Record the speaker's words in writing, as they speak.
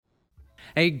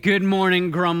Hey, good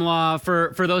morning, Grumlaw.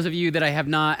 For those of you that I have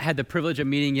not had the privilege of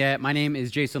meeting yet, my name is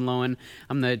Jason Lowen.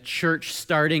 I'm the church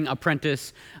starting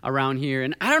apprentice around here.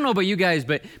 And I don't know about you guys,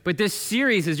 but this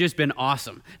series has just been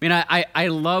awesome. I mean, I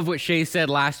love what Shay said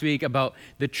last week about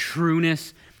the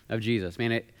trueness of Jesus.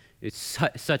 Man, it's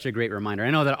such a great reminder.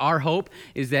 I know that our hope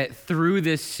is that through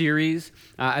this series,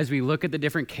 as we look at the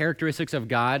different characteristics of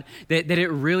God, that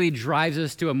it really drives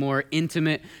us to a more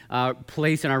intimate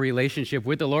place in our relationship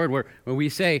with the Lord where we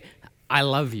say, I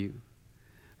love you,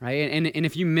 right? And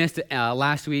if you missed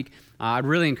last week, I'd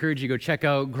really encourage you to go check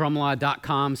out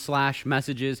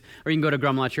grumlaw.com/messages, or you can go to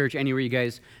Grumlaw Church, anywhere you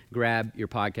guys grab your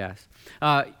podcast.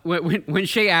 When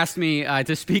Shay asked me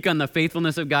to speak on the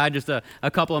faithfulness of God just a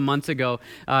couple of months ago,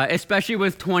 especially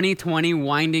with 2020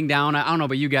 winding down, I don't know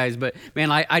about you guys, but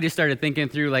man, I just started thinking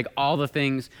through like all the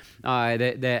things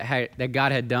that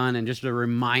God had done and just the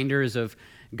reminders of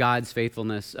God's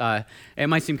faithfulness. It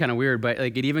might seem kind of weird, but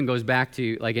like it even goes back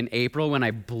to like in April when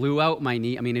I blew out my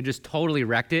knee. I mean, it just totally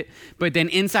wrecked it. But then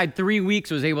inside 3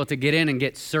 weeks was able to get in and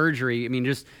get surgery. I mean,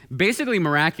 just basically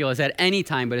miraculous at any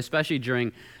time, but especially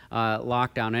during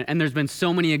lockdown. And there's been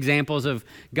so many examples of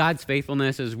God's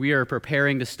faithfulness as we are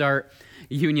preparing to start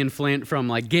Union Flint, from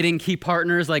like getting key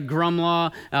partners like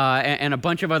Grumlaw and a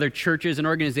bunch of other churches and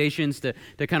organizations to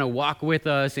kind of walk with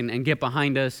us and get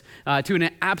behind us, to an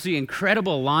absolutely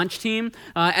incredible launch team,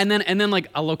 and then like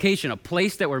a location, a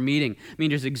place that we're meeting. I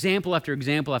mean, just example after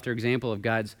example after example of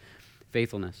God's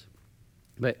faithfulness.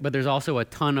 But there's also a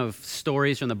ton of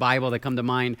stories from the Bible that come to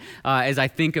mind as I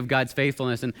think of God's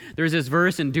faithfulness. And there's this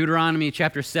verse in Deuteronomy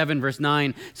chapter 7, verse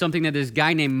 9, something that this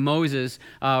guy named Moses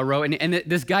wrote. And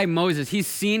this guy Moses, he's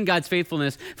seen God's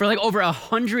faithfulness for like over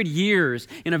 100 years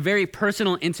in a very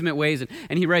personal, intimate ways.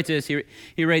 And he writes this, he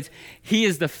writes, "He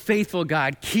is the faithful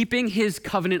God, keeping his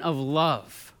covenant of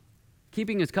love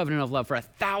for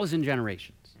 1,000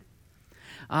 generations."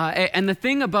 And the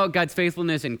thing about God's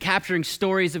faithfulness and capturing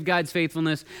stories of God's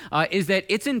faithfulness is that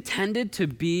it's intended to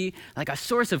be like a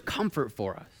source of comfort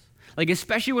for us. Like,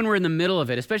 especially when we're in the middle of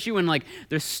it, especially when like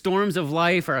the storms of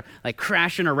life are like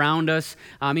crashing around us.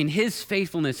 I mean, his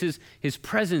faithfulness, his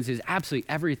presence is absolutely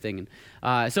everything.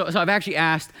 And so I've actually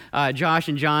asked Josh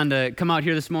and John to come out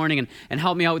here this morning and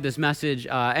help me out with this message.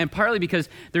 And partly because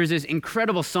there's this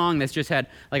incredible song that's just had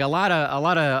like a lot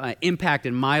of impact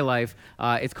in my life.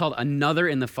 It's called "Another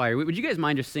in the Fire." Would you guys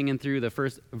mind just singing through the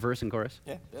first verse and chorus?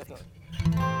 Yeah, definitely.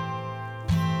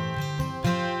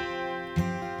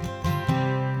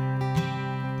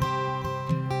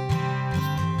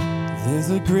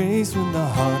 There's a grace when the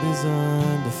heart is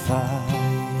under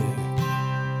fire.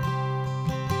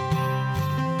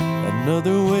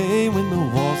 Another way when the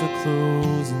walls are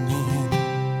closing in.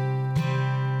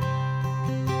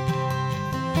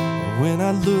 When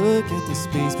I look at the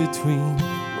space between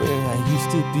where I used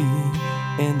to be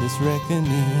and this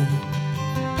reckoning,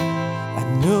 I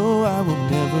know I will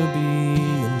never be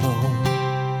alone.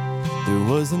 There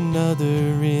was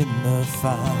another in the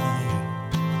fire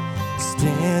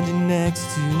standing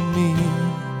next to me.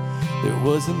 There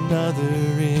was another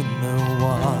in the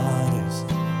waters,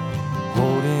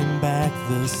 holding back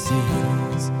the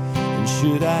seas. And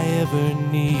should I ever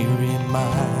need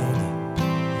reminding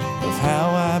of how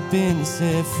I've been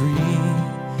set free,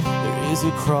 there is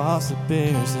a cross that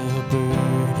bears a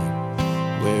burden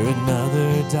where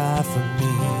another died for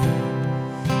me.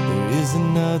 There is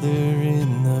another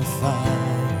in the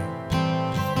fire.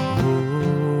 Oh,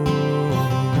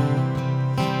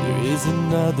 is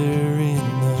another in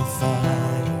the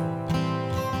fire.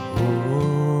 Oh.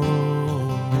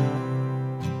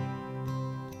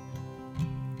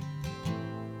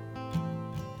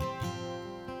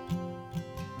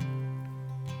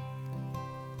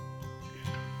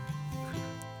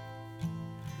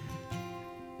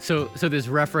 So this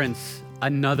reference,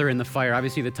 "Another in the Fire,"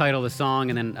 obviously the title of the song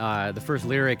and then the first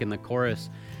lyric in the chorus,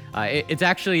 it's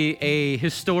actually a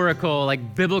historical,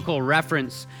 like biblical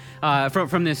reference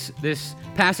from this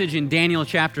passage in Daniel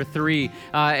chapter 3.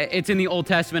 It's in the Old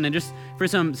Testament, and just for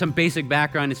some basic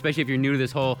background, especially if you're new to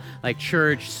this whole like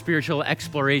church spiritual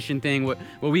exploration thing, what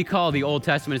we call the Old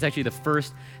Testament is actually the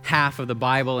first half of the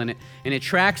Bible, and it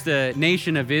tracks the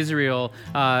nation of Israel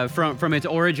from its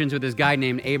origins with this guy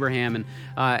named Abraham. And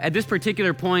at this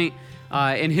particular point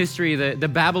in history, the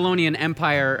Babylonian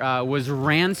Empire was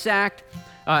ransacked.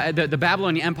 The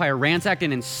Babylonian Empire ransacked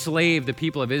and enslaved the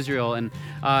people of Israel. And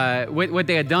what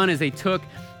they had done is they took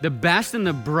the best and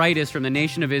the brightest from the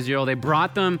nation of Israel. They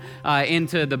brought them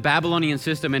into the Babylonian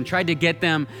system and tried to get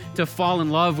them to fall in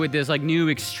love with this like new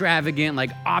extravagant,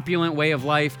 like opulent way of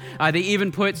life. They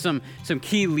even put some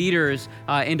key leaders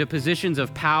into positions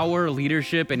of power,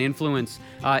 leadership, and influence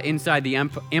inside the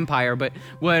empire. But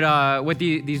what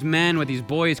these men, what these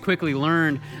boys quickly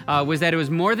learned was that it was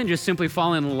more than just simply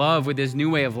falling in love with this new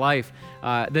way of life.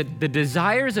 The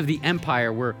desires of the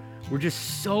empire were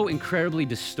just so incredibly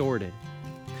distorted.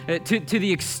 To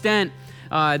the extent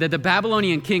that the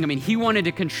Babylonian king, he wanted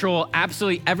to control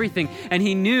absolutely everything, and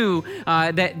he knew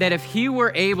that if he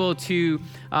were able to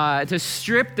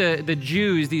strip the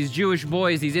Jews, these Jewish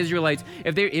boys, these Israelites,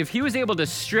 if he was able to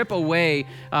strip away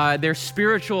their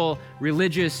spiritual,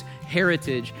 religious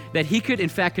heritage, that he could in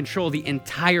fact control the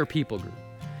entire people group.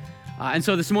 And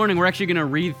so this morning, we're actually going to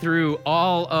read through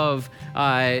all of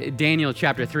Daniel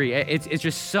chapter 3. It's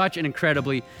just such an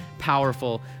incredibly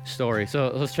powerful story.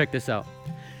 So let's check this out.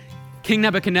 King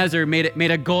Nebuchadnezzar made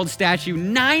a gold statue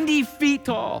 90 feet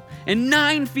tall and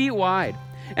 9 feet wide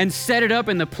and set it up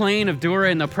in the plain of Dura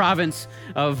in the province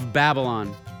of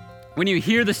Babylon. When you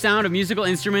hear the sound of musical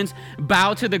instruments,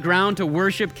 bow to the ground to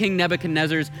worship King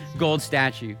Nebuchadnezzar's gold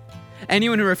statue.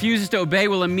 Anyone who refuses to obey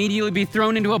will immediately be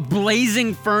thrown into a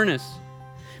blazing furnace.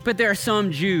 But there are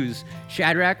some Jews,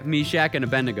 Shadrach, Meshach, and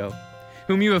Abednego,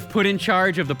 whom you have put in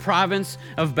charge of the province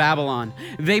of Babylon.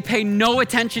 They pay no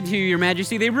attention to you, your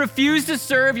majesty. They refuse to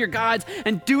serve your gods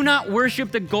and do not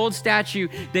worship the gold statue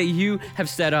that you have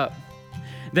set up.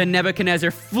 Then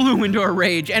Nebuchadnezzar flew into a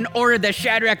rage and ordered that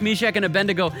Shadrach, Meshach, and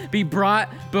Abednego be brought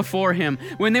before him.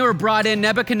 When they were brought in,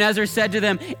 Nebuchadnezzar said to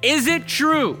them, "Is it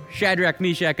true, Shadrach,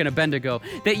 Meshach, and Abednego,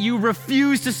 that you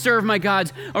refuse to serve my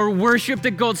gods or worship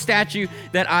the gold statue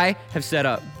that I have set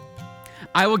up?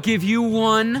 I will give you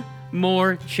one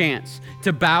more chance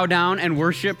to bow down and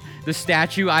worship the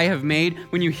statue I have made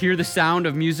when you hear the sound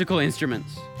of musical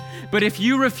instruments. But if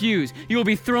you refuse, you will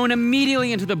be thrown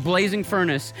immediately into the blazing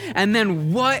furnace, and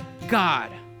then what God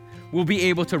will be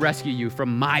able to rescue you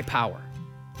from my power?"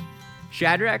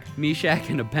 Shadrach, Meshach,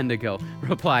 and Abednego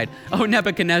replied, "O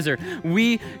Nebuchadnezzar,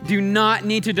 we do not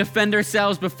need to defend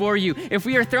ourselves before you. If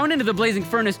we are thrown into the blazing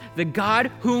furnace, the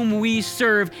God whom we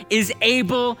serve is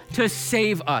able to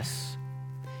save us.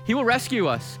 He will rescue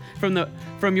us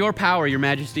from your power, your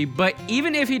majesty. But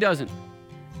even if he doesn't,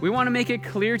 we want to make it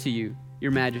clear to you,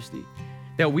 your majesty,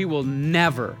 that we will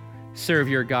never serve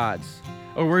your gods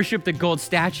or worship the gold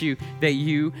statue that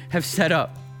you have set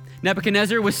up."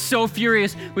 Nebuchadnezzar was so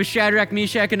furious with Shadrach,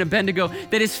 Meshach, and Abednego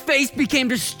that his face became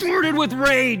distorted with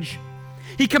rage.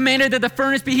 He commanded that the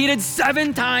furnace be heated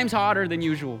 7 times hotter than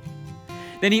usual.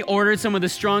 Then he ordered some of the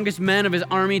strongest men of his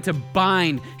army to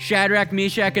bind Shadrach,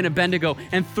 Meshach, and Abednego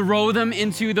and throw them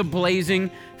into the blazing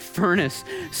furnace.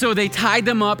 So they tied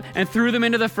them up and threw them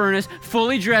into the furnace,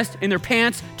 fully dressed in their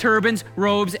pants, turbans,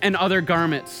 robes, and other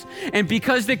garments. And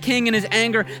because the king in his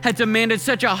anger had demanded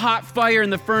such a hot fire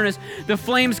in the furnace, the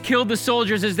flames killed the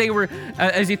soldiers as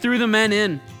he threw the men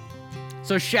in.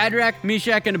 So Shadrach,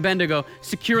 Meshach, and Abednego,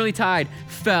 securely tied,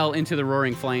 fell into the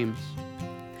roaring flames.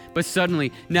 But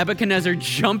suddenly, Nebuchadnezzar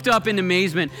jumped up in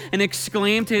amazement and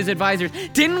exclaimed to his advisors,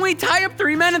 "Didn't we tie up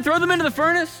 3 men and throw them into the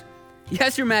furnace?"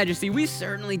 "Yes, your majesty, we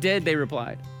certainly did," they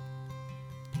replied.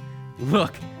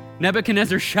 "Look,"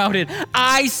 Nebuchadnezzar shouted,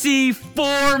 "I see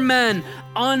 4 men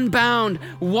unbound,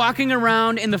 walking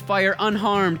around in the fire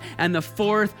unharmed, and the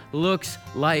 4th looks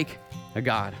like a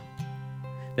god."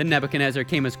 Then Nebuchadnezzar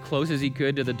came as close as he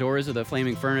could to the doors of the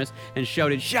flaming furnace and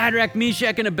shouted, "Shadrach,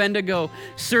 Meshach, and Abednego,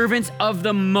 servants of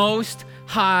the Most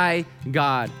High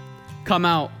God, come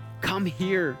out, come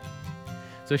here."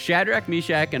 So Shadrach,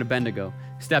 Meshach, and Abednego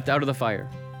stepped out of the fire.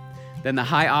 Then the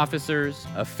high officers,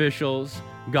 officials,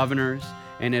 governors,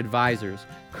 and advisors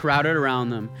crowded around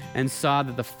them and saw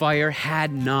that the fire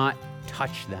had not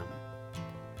touched them.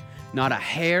 Not a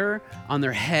hair on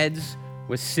their heads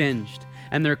was singed,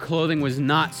 and their clothing was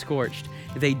not scorched.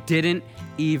 They didn't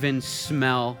even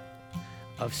smell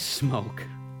of smoke.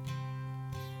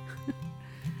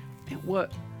 Man,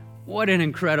 what an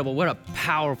incredible, what a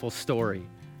powerful story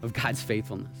of God's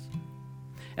faithfulness.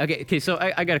 Okay, so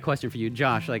I got a question for you,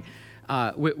 Josh.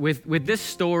 With this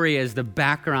story as the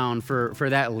background for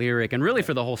that lyric and really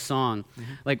for the whole song,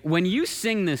 when you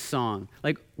sing this song,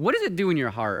 what does it do in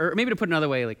your heart? Or maybe to put it another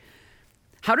way,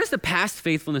 how does the past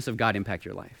faithfulness of God impact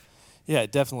your life? Yeah,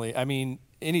 definitely.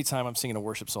 Anytime I'm singing a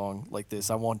worship song like this,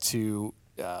 I want to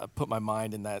put my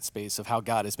mind in that space of how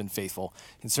God has been faithful.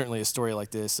 And certainly a story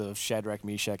like this of Shadrach,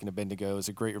 Meshach, and Abednego is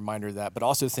a great reminder of that, but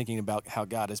also thinking about how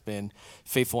God has been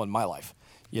faithful in my life.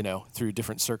 through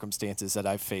different circumstances that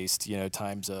I've faced,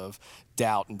 times of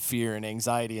doubt and fear and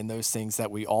anxiety and those things that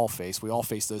we all face. We all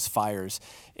face those fires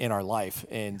in our life.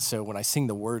 And so when I sing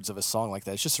the words of a song like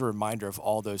that, it's just a reminder of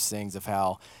all those things, of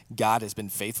how God has been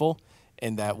faithful,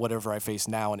 and that whatever I face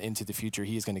now and into the future,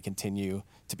 he is going to continue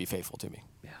to be faithful to me.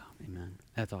 Yeah, amen.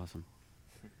 That's awesome.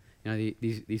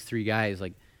 These three guys,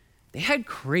 they had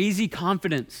crazy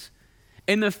confidence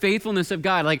in the faithfulness of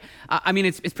God.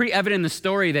 It's pretty evident in the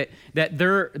story that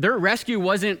their rescue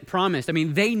wasn't promised.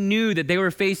 They knew that they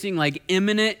were facing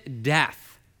imminent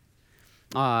death.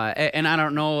 And I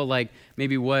don't know,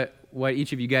 maybe what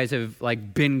each of you guys have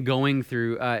been going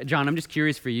through. John, I'm just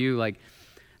curious for you,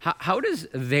 how does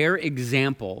their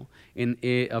example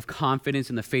of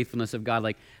confidence in the faithfulness of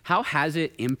God, how has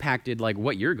it impacted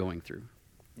what you're going through?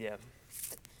 Yeah.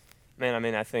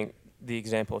 Man, I think the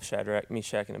example of Shadrach,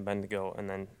 Meshach, and Abednego, and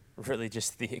then really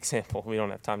just the example, we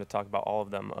don't have time to talk about all of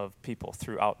them, of people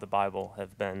throughout the Bible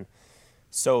have been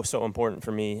so important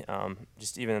for me,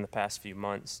 just even in the past few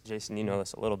months. Jason, you know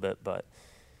this a little bit, but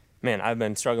man, I've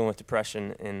been struggling with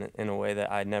depression in a way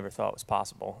that I never thought was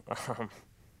possible.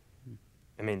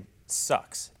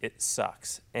 Sucks. It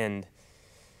sucks. And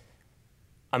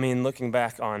looking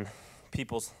back on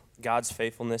God's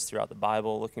faithfulness throughout the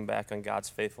Bible, looking back on God's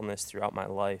faithfulness throughout my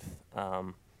life,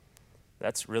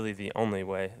 that's really the only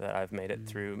way that I've made it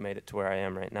to where I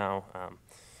am right now,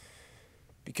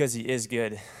 because he is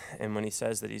good, and when he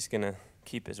says that he's going to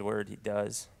keep his word, he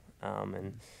does.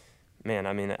 And man,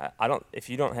 I don't, if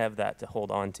you don't have that to hold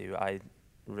on to, I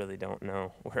really don't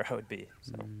know where I would be.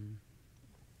 So.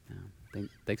 Yeah.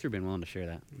 Thanks for being willing to share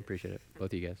that. Appreciate it,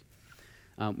 both of you guys.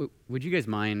 Would you guys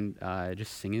mind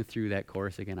just singing through that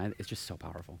chorus again? It's just so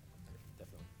powerful.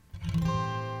 Definitely.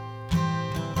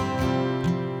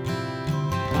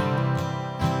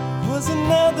 Was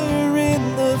another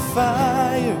in the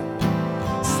fire,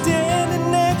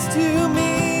 standing next to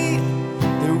me.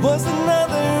 There was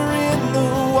another in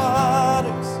the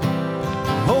waters,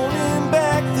 holding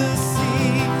back the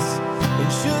seas.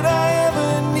 And should I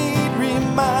ever need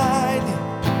reminding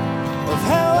of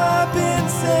how I've been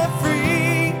set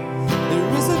free,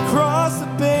 there is a cross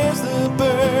that bears the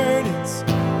burdens,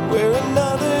 where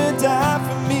another died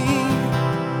for me.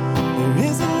 There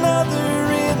is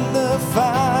another in the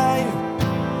fire.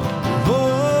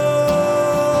 Oh,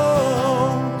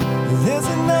 there's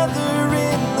another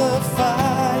in the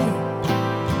fire.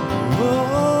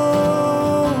 Oh.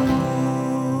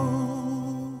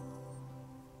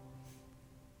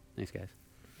 Thanks, guys.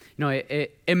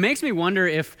 It makes me wonder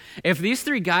if these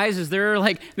three guys, as they're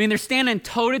they're standing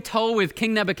toe to toe with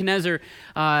King Nebuchadnezzar,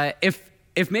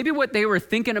 if maybe what they were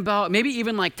thinking about, maybe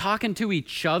even talking to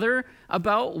each other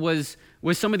about, was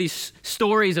some of these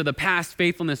stories of the past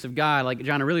faithfulness of God.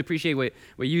 John, I really appreciate what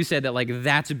you said, that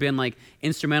that's been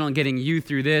instrumental in getting you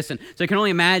through this. And so I can only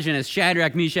imagine, as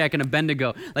Shadrach, Meshach, and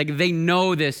Abednego, they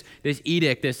know this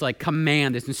edict, this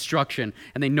command, this instruction,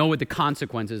 and they know what the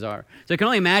consequences are. So I can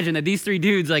only imagine that these three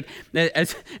dudes,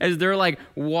 as they're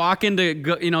walking to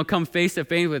go, come face to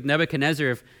face with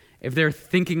Nebuchadnezzar, if they're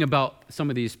thinking about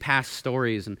some of these past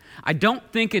stories. And I don't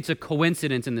think it's a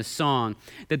coincidence in this song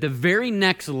that the very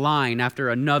next line after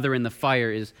another in the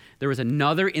fire is, there was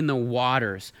another in the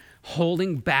waters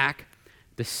holding back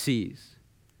the seas.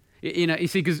 You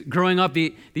see, because growing up,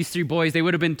 these three boys, they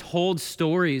would have been told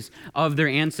stories of their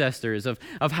ancestors, of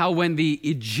how when the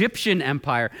Egyptian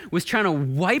empire was trying to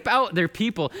wipe out their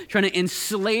people, trying to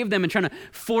enslave them and trying to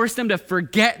force them to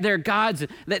forget their gods,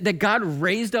 that God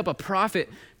raised up a prophet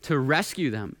to rescue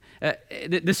them.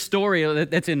 The story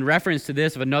that's in reference to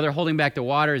this, of another holding back the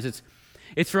waters,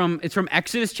 it's from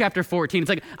Exodus chapter 14. It's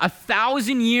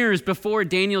 1,000 years before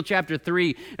Daniel chapter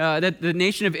 3, that the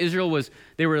nation of Israel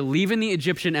they were leaving the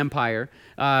Egyptian empire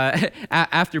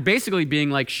after basically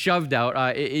being shoved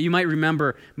out. You might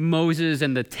remember Moses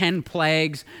and the 10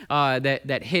 plagues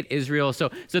that hit Israel.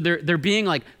 So they're being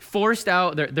forced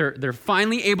out. They're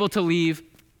finally able to leave.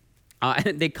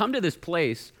 And they come to this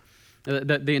place.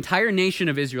 The entire nation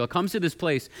of Israel comes to this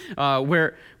place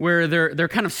where they're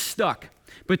kind of stuck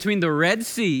between the Red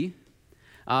Sea,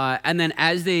 and then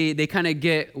as they kind of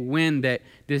get wind that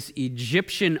this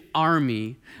Egyptian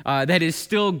army that is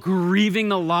still grieving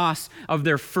the loss of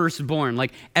their firstborn,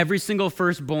 every single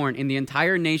firstborn in the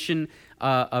entire nation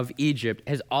of Egypt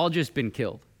has all just been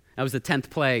killed. That was the 10th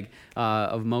plague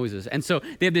of Moses. And so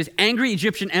they have this angry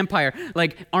Egyptian empire,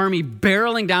 army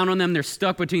barreling down on them. They're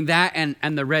stuck between that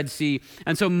and the Red Sea.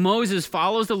 And so Moses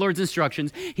follows the Lord's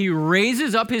instructions. He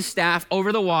raises up his staff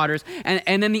over the waters,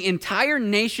 and then the entire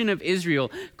nation of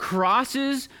Israel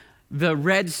crosses the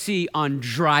Red Sea on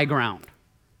dry ground.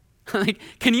 Like,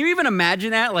 can you even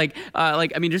imagine that?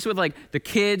 I mean, just with like the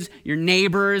kids, your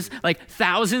neighbors, like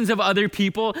thousands of other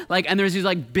people, like, and there's these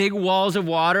like big walls of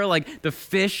water, like the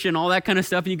fish and all that kind of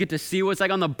stuff, and you get to see what's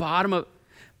like on the bottom of.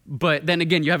 But then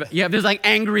again, you have this like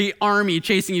angry army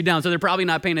chasing you down, so they're probably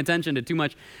not paying attention to too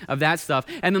much of that stuff.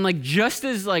 And then like just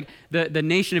as like the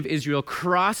nation of Israel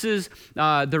crosses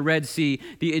the Red Sea,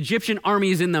 the Egyptian army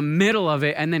is in the middle of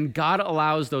it, and then God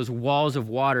allows those walls of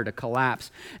water to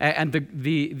collapse, and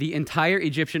the entire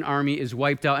Egyptian army is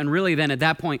wiped out. And really, then at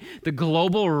that point, the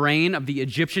global reign of the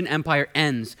Egyptian empire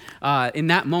ends in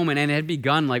that moment, and it had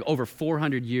begun like over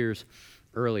 400 years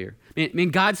earlier. I mean,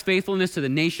 God's faithfulness to the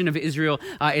nation of Israel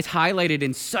is highlighted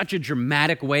in such a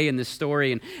dramatic way in this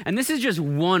story. And this is just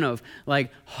one of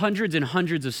like hundreds and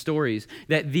hundreds of stories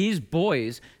that these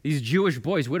boys, these Jewish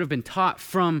boys, would have been taught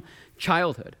from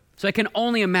childhood. So I can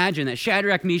only imagine that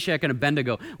Shadrach, Meshach, and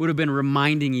Abednego would have been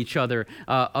reminding each other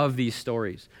of these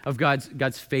stories, of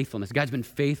God's faithfulness. God's been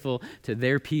faithful to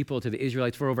their people, to the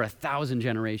Israelites, for over 1,000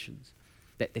 generations.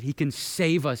 That he can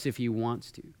save us if he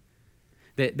wants to.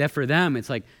 That for them, it's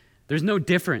like there's no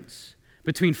difference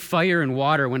between fire and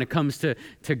water when it comes to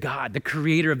God, the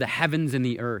creator of the heavens and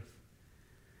the earth.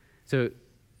 So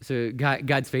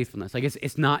God's faithfulness, like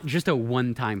it's not just a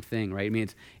one-time thing, right? I mean,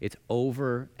 it's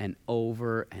over and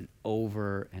over and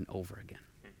over and over again.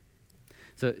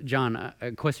 So John,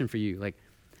 a question for you. Like,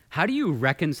 how do you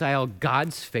reconcile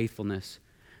God's faithfulness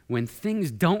when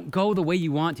things don't go the way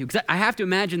you want to? Because I have to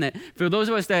imagine that for those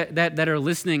of us that are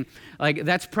listening, like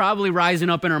that's probably rising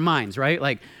up in our minds, right?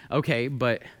 Like, okay,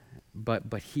 but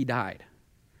he died.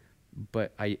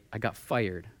 But I got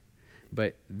fired.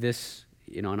 But this,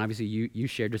 and obviously you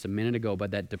shared just a minute ago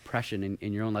about that depression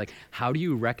in your own life. How do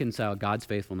you reconcile God's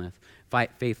faithfulness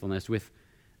with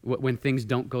when things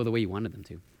don't go the way you wanted them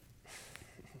to?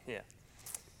 Yeah.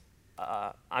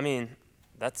 I mean,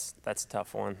 that's a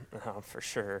tough one, for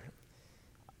sure.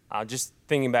 Just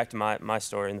thinking back to my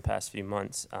story in the past few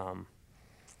months, I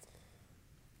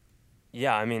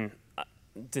mean,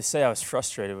 to say I was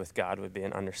frustrated with God would be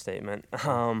an understatement.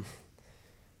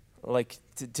 Like,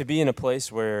 to be in a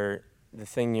place where the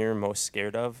thing you're most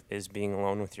scared of is being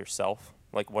alone with yourself.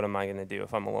 Like, what am I going to do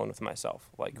if I'm alone with myself?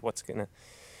 Like, what's gonna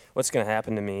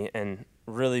happen to me? And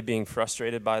really being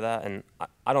frustrated by that. And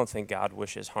I don't think God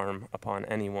wishes harm upon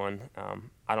anyone.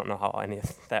 I don't know how any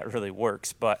of that really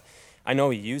works, but I know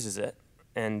he uses it.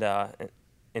 And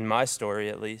in my story,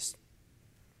 at least,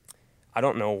 I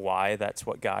don't know why that's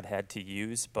what God had to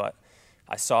use, but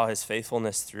I saw his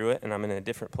faithfulness through it, and I'm in a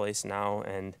different place now.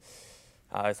 And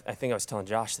I think I was telling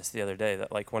Josh this the other day,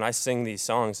 that like when I sing these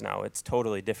songs now, it's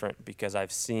totally different because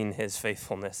I've seen his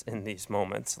faithfulness in these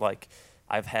moments. Like,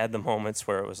 I've had the moments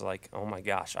where it was like, oh my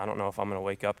gosh, I don't know if I'm going to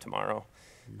wake up tomorrow.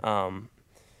 And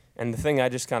the thing I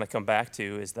just kind of come back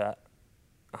to is that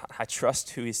I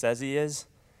trust who he says he is,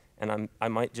 and I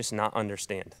might just not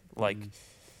understand. Like,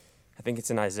 I think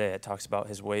it's in Isaiah, it talks about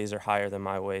his ways are higher than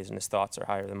my ways and his thoughts are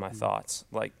higher than my thoughts.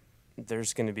 Like,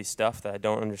 there's going to be stuff that I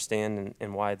don't understand,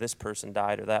 and why this person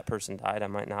died or that person died, I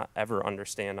might not ever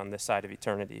understand on this side of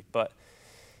eternity. But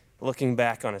looking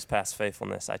back on his past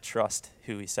faithfulness, I trust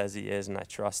who he says he is, and I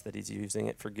trust that he's using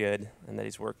it for good and that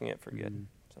he's working it for good.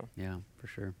 So yeah, for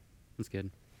sure. That's good.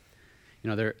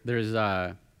 There's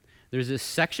this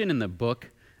section in the book,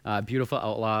 Beautiful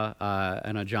Outlaw.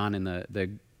 I know John and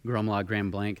the Grumlaw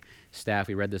Graham Blank staff,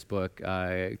 we read this book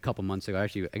a couple months ago.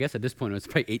 Actually, I guess at this point it was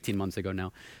probably 18 months ago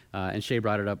now. And Shay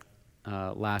brought it up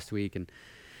last week. And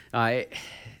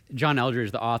John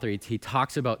Eldredge, the author, he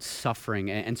talks about suffering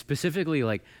and specifically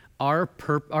like our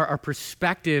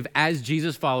perspective as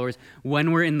Jesus followers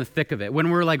when we're in the thick of it, when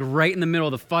we're like right in the middle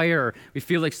of the fire, or we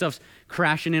feel like stuff's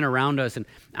crashing in around us. And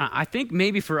I think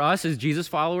maybe for us as Jesus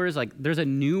followers, like there's a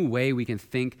new way we can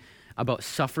think about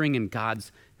suffering and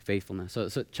God's faithfulness.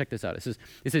 So check this out. It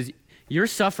says, your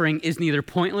suffering is neither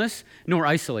pointless nor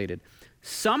isolated.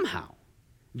 Somehow,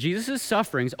 Jesus'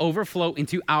 sufferings overflow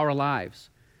into our lives.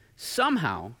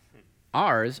 Somehow,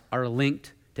 ours are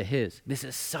linked to his. This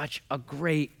is such a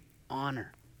great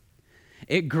honor.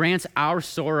 It grants our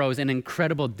sorrows an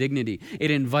incredible dignity.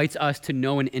 It invites us to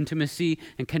know an intimacy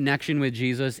and connection with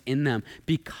Jesus in them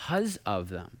because of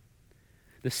them.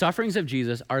 The sufferings of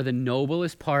Jesus are the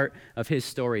noblest part of his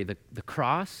story, the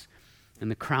cross and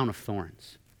the crown of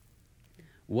thorns.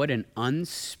 What an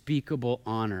unspeakable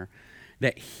honor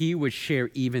that he would share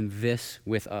even this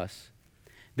with us.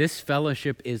 This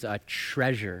fellowship is a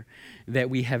treasure that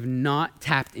we have not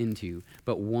tapped into,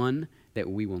 but one that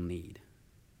we will need.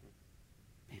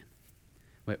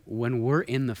 Man, when we're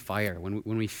in the fire, when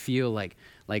we feel like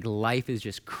life is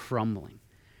just crumbling,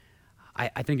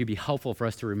 I think it'd be helpful for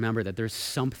us to remember that there's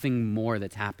something more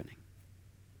that's happening.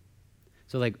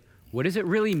 So like, what does it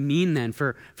really mean then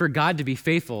for God to be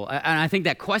faithful? And I think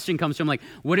that question comes from like,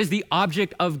 what is the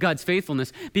object of God's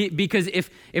faithfulness? Because if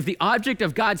the object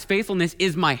of God's faithfulness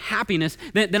is my happiness,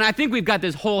 then I think we've got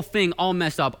this whole thing all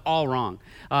messed up, all wrong.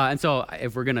 And so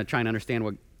if we're going to try and understand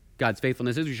what God's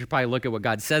faithfulness is, we should probably look at what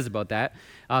God says about that.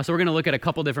 So we're going to look at a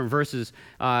couple different verses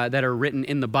that are written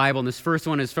in the Bible. And this first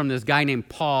one is from this guy named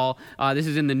Paul. This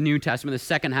is in the New Testament, the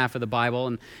second half of the Bible.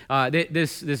 And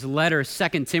this letter,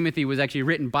 2 Timothy, was actually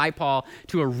written by Paul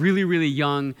to a really, really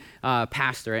young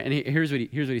pastor. And here's what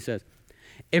he says.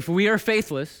 If we are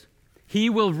faithless, he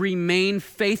will remain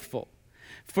faithful,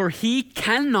 for he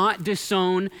cannot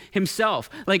disown himself.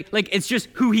 Like it's just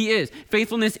who he is.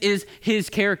 Faithfulness is his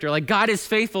character. Like God is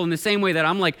faithful in the same way that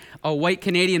I'm like a white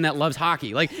Canadian that loves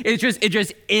hockey. Like it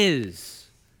just is.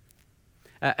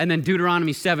 And then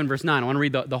Deuteronomy 7 verse 9. I want to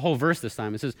read the whole verse this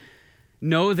time. It says,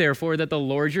 "Know therefore that the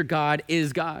Lord your God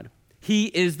is God. He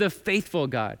is the faithful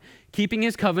God, keeping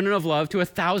his covenant of love to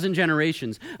 1,000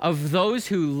 generations of those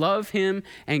who love him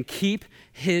and keep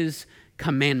his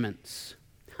commandments."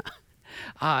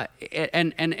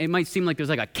 And it might seem like there's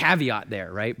like a caveat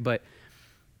there, right? But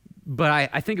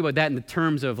I think about that in the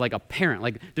terms of like a parent.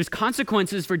 Like there's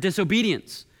consequences for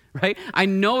disobedience, right? I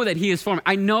know that he is for me.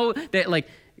 I know that like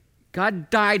God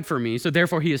died for me, so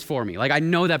therefore he is for me. Like I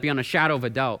know that beyond a shadow of a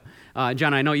doubt.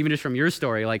 John, I know even just from your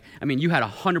story, like, I mean, you had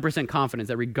 100% confidence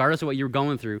that regardless of what you were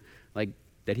going through, like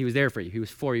that he was there for you. He was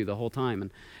for you the whole time.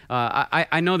 And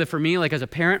I know that for me, like as a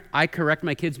parent, I correct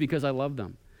my kids because I love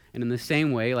them. And in the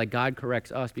same way, like God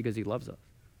corrects us because he loves us.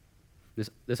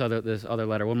 This other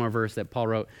letter, one more verse that Paul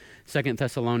wrote, 2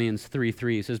 Thessalonians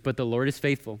 3:3 says, "But the Lord is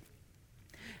faithful,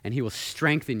 and he will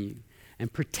strengthen you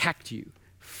and protect you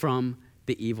from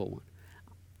the evil one."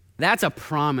 That's a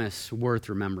promise worth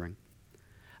remembering.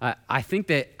 I think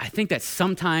that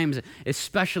sometimes,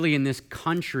 especially in this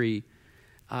country,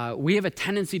 we have a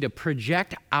tendency to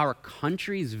project our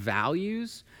country's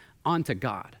values onto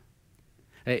God.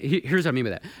 Here's what I mean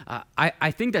by that.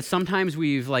 I think that sometimes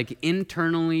we've like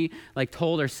internally like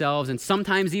told ourselves, and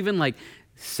sometimes even like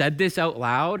said this out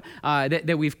loud,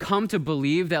 that we've come to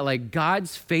believe that like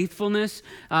God's faithfulness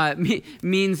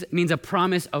means a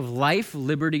promise of life,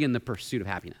 liberty, and the pursuit of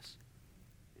happiness.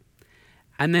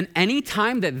 And then any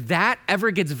time that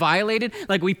ever gets violated,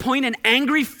 like we point an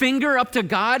angry finger up to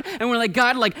God, and we're like,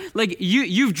 God, like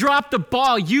you've dropped the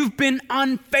ball. You've been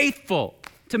unfaithful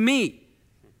to me.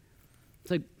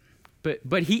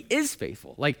 But he is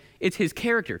faithful. Like, it's his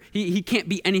character. He can't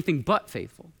be anything but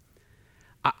faithful.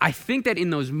 I think that in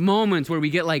those moments where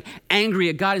we get like angry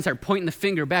at God and start pointing the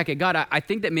finger back at God, I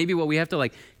think that maybe what we have to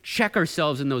like check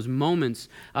ourselves in those moments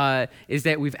is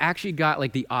that we've actually got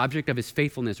like the object of his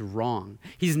faithfulness wrong.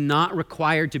 He's not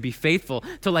required to be faithful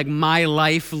to like my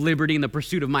life, liberty, and the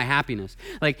pursuit of my happiness.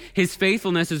 Like his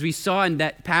faithfulness, as we saw in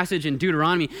that passage in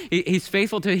Deuteronomy, he's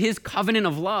faithful to his covenant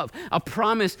of love, a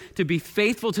promise to be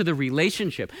faithful to the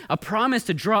relationship, a promise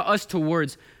to draw us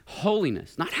towards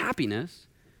holiness, not happiness,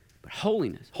 but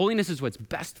holiness. Holiness is what's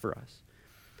best for us.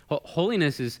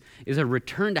 Holiness is a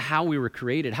return to how we were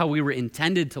created, how we were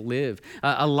intended to live,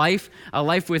 a life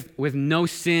with no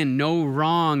sin, no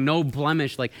wrong, no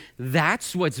blemish. Like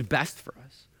that's what's best for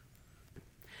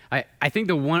us. I think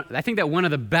that one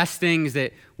of the best things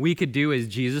that we could do as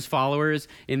Jesus followers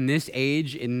in this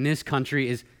age, in this country,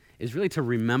 is really to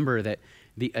remember that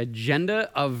the agenda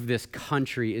of this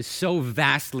country is so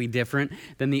vastly different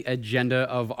than the agenda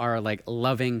of our like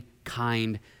loving,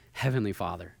 kind Heavenly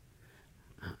Father.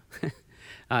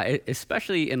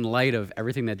 Especially in light of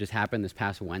everything that just happened this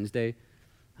past Wednesday.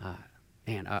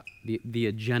 The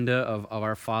agenda of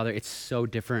our Father, it's so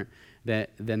different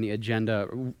than the agenda,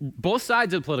 both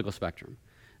sides of the political spectrum.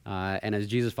 And as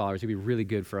Jesus followers, it'd be really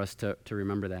good for us to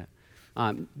remember that.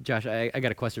 Josh, I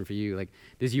got a question for you. Like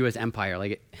this U.S. empire,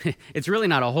 like it's really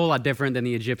not a whole lot different than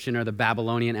the Egyptian or the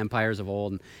Babylonian empires of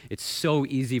old. And it's so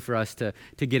easy for us to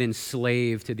get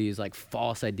enslaved to these like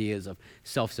false ideas of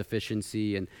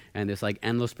self-sufficiency and this like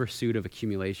endless pursuit of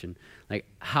accumulation. Like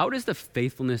how does the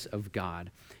faithfulness of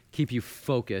God keep you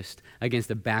focused against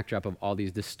the backdrop of all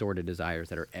these distorted desires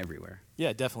that are everywhere?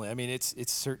 Yeah, definitely. I mean, it's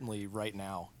certainly right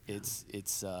now. It's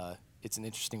an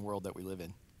interesting world that we live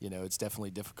in. You know, it's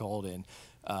definitely difficult, and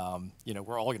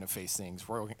we're all going to face things.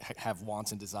 We're all going to have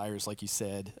wants and desires, like you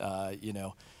said.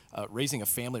 Raising a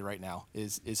family right now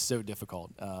is so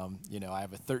difficult. I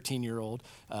have a 13-year-old.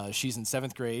 She's in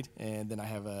 7th grade, and then I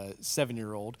have a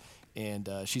 7-year-old, and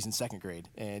she's in 2nd grade.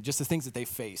 And just the things that they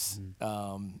face,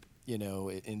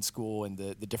 in school and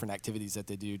the different activities that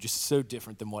they do, just so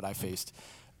different than what I faced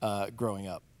growing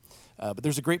up. But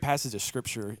there's a great passage of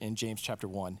scripture in James chapter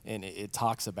 1, and it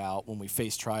talks about when we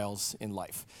face trials in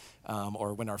life,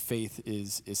 or when our faith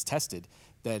is tested,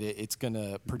 that it's going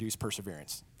to produce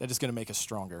perseverance, that it's going to make us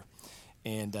stronger.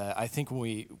 And I think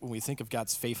when we think of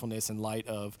God's faithfulness in light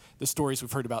of the stories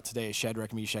we've heard about today,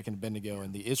 Shadrach, Meshach, and Abednego,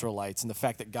 and the Israelites, and the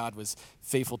fact that God was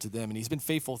faithful to them, and he's been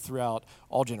faithful throughout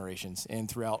all generations and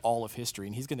throughout all of history,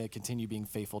 and he's going to continue being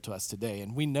faithful to us today.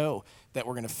 And we know that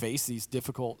we're going to face these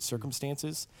difficult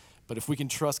circumstances, but if we can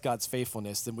trust God's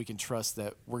faithfulness, then we can trust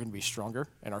that we're going to be stronger,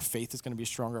 and our faith is going to be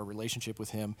stronger, our relationship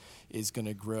with him is going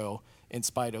to grow in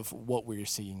spite of what we're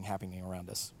seeing happening around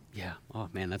us. Yeah. Oh,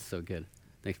 man, that's so good.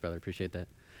 Thanks, brother. Appreciate that.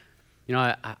 You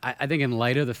know, I think in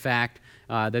light of the fact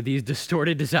that these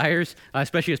distorted desires,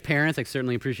 especially as parents, I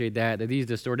certainly appreciate that these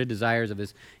distorted desires of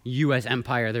this U.S.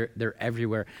 empire, they're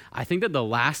everywhere. I think that the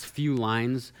last few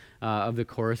lines of the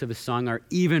chorus of his song are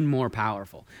even more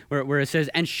powerful, where it says,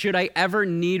 "And should I ever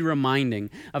need reminding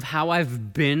of how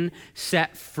I've been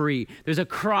set free, there's a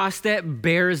cross that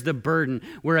bears the burden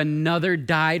where another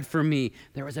died for me.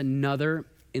 There was another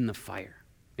in the fire."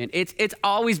 And it's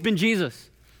always been Jesus,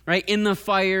 right? In the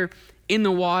fire, in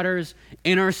the waters,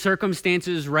 in our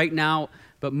circumstances right now,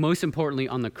 but most importantly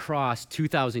on the cross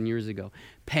 2,000 years ago,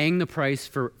 paying the price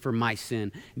for my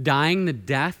sin, dying the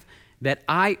death that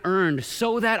I earned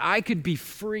so that I could be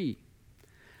free.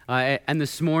 And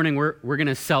this morning we're going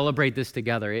to celebrate this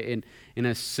together in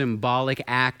a symbolic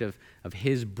act of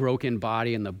his broken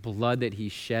body and the blood that he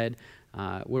shed,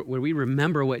 where we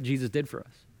remember what Jesus did for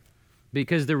us.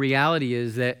 Because the reality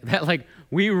is that like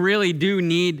we really do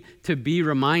need to be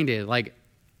reminded, like,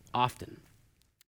 often.